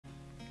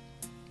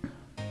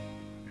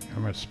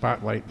I'm a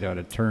spotlight that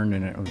had turned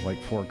and it was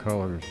like 4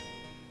 colors,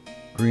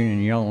 green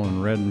and yellow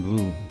and red and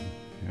blue,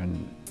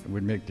 and it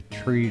would make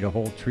the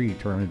whole tree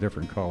turn a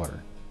different color.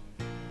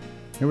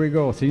 Here we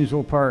go,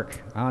 Thiensville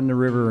Park on the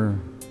river.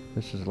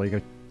 This is like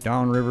a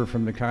downriver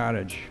from the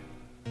cottage,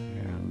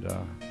 and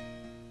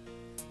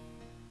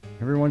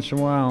every once in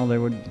a while they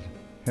would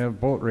have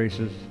boat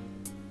races.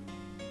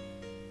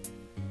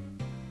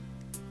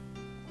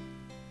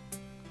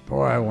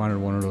 Boy, I wanted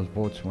one of those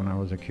boats when I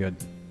was a kid.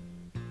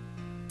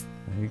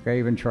 I think I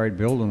even tried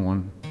building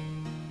one.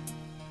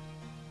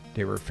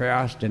 They were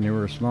fast and they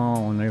were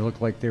small and they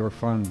looked like they were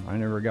fun. I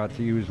never got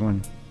to use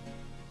one.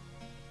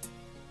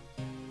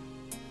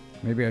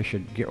 Maybe I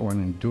should get one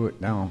and do it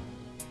now.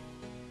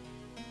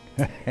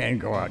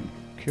 And go out and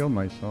kill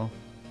myself.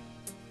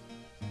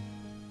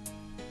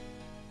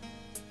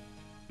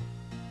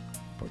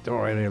 But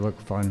boy, they look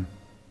fun.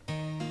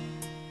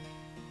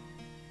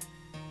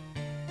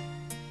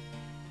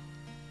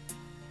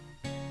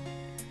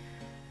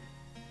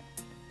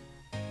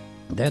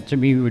 That to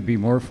me would be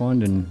more fun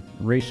than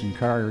racing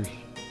cars.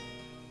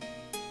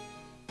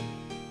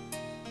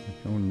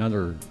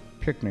 Another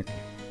picnic.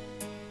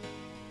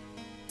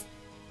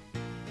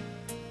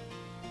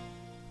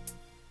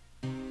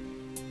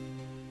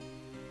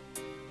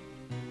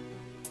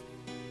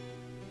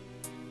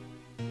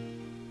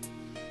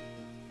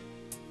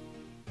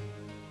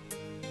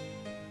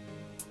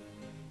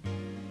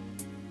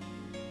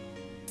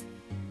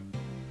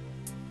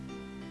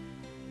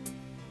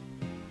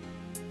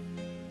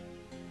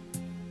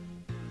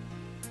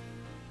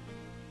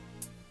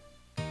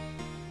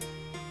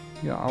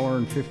 Yeah, hour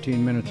and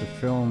 15 minutes of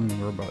film.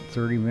 We're about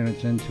 30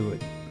 minutes into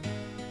it.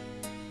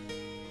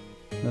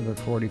 Another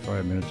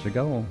 45 minutes to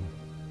go.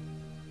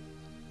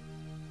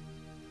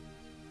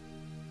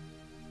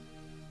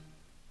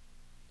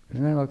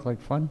 Doesn't that look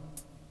like fun?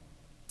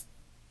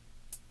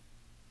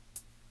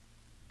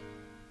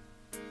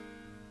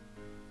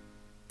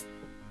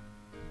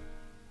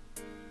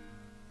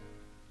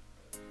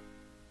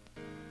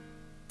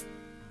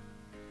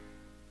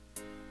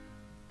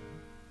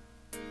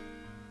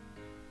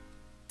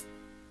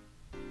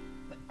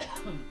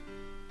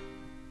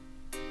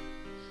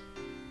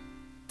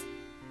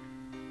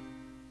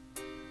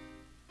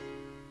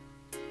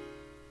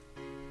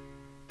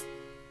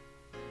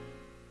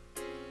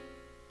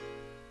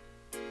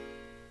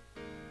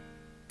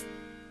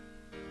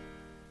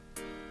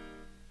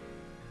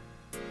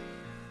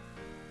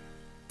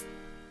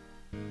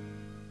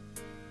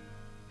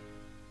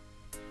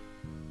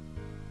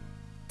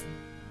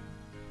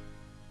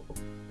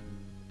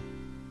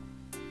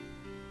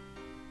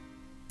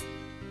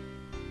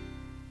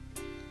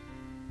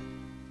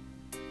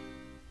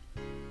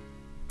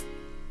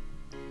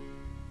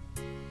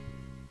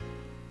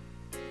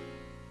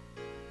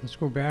 Let's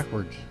go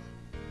backwards.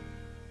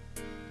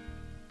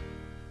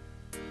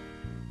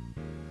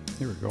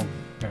 Here we go,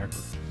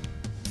 backwards.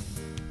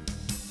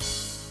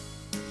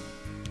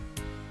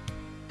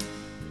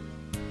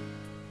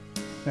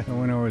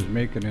 When I was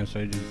making this,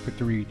 I just put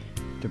the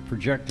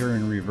projector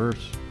in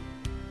reverse.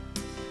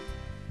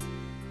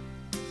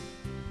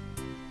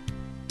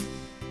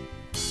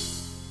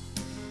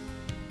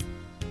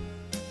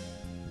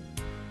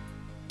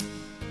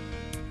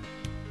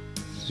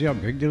 See how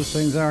big those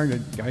things are? The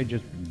guy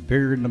just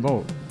bigger than the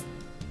boat.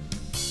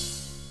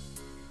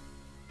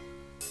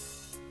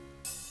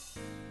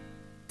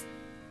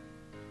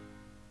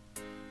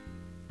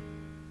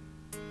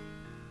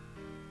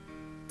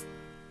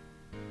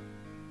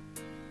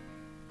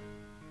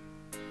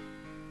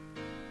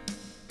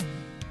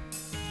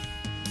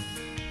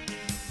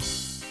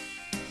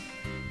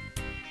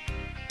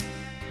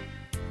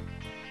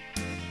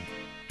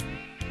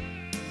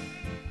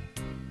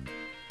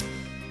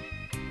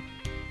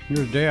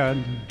 Here's Dad.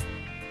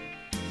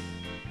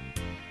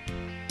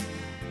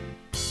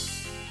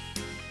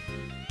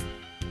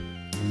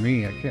 And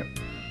me, I can't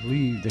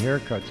believe the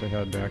haircuts I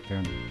had back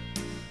then.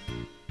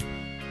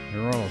 They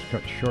were almost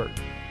cut short.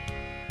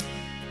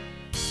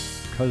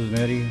 Cousin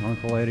Eddie,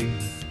 Uncle Eddie.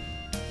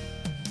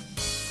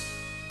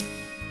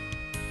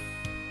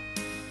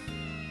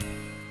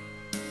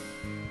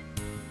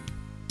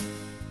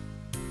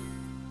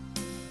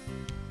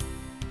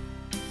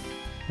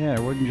 Yeah, it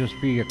wouldn't just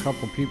be a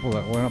couple people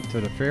that went up to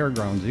the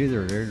fairgrounds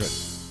either. They'd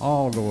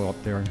all go up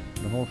there.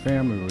 The whole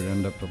family would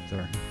end up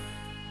there.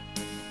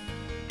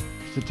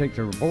 Used to take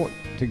their boat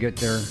to get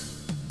there.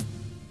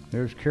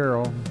 There's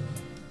Carol,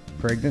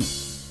 pregnant.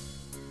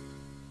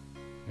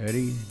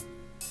 Eddie.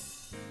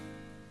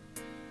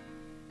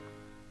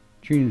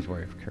 Gene's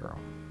wife, Carol.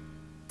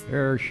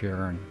 There's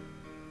Sharon.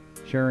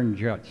 Sharon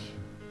Jets,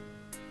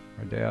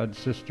 my dad's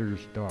sister's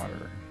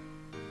daughter.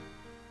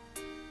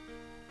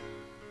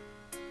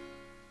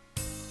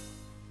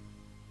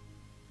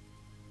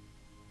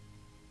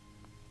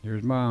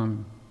 There's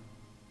Mom.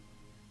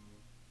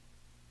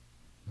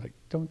 Like,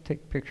 don't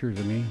take pictures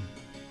of me.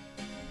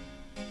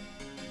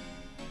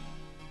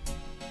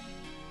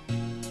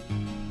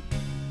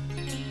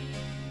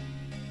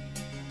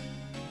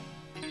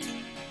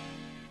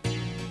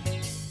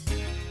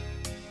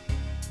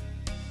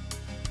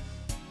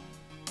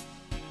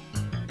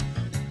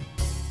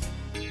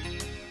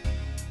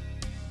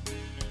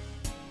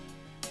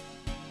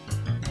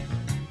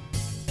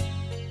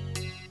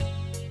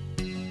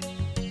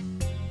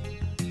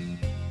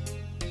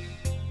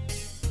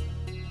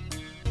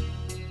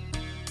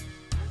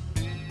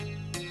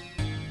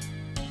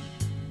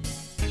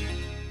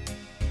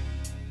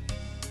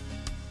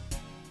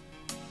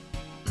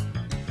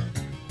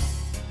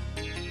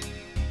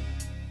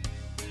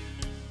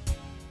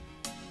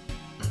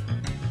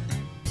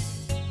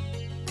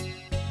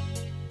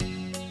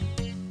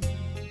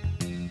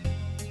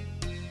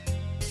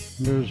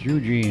 There's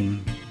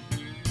Eugene.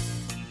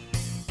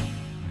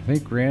 I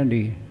think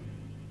Randy.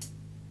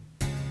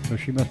 So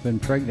she must have been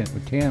pregnant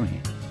with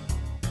Tammy.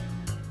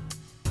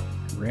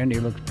 Randy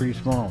looks pretty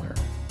small there.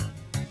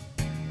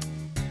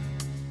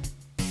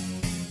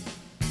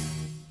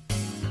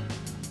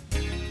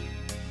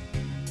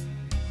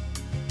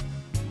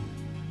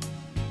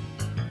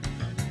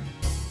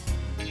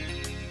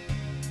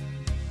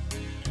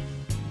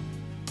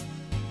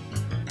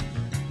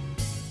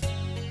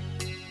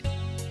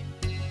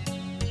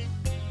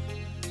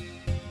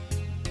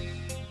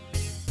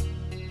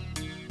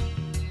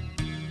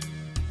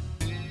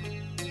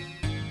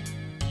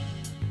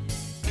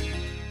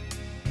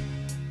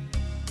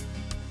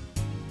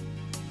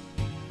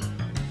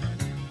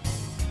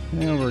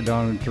 Now we're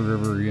down at the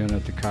river again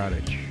at the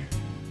cottage.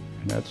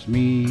 And that's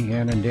me,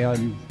 Ann and Dad,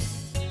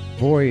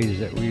 buoys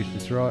that we used to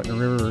throw out in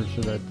the river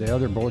so that the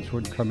other boats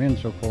wouldn't come in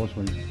so close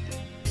when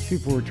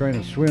people were trying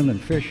to swim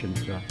and fish and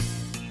stuff.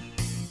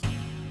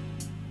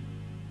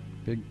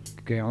 Big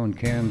gallon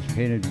cans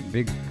painted,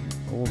 big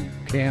old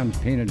cans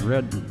painted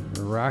red,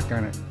 a rock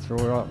on it, throw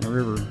it out in the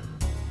river.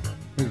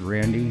 There's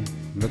Randy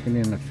looking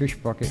in the fish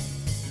bucket.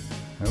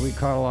 And we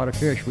caught a lot of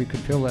fish. We could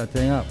fill that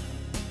thing up.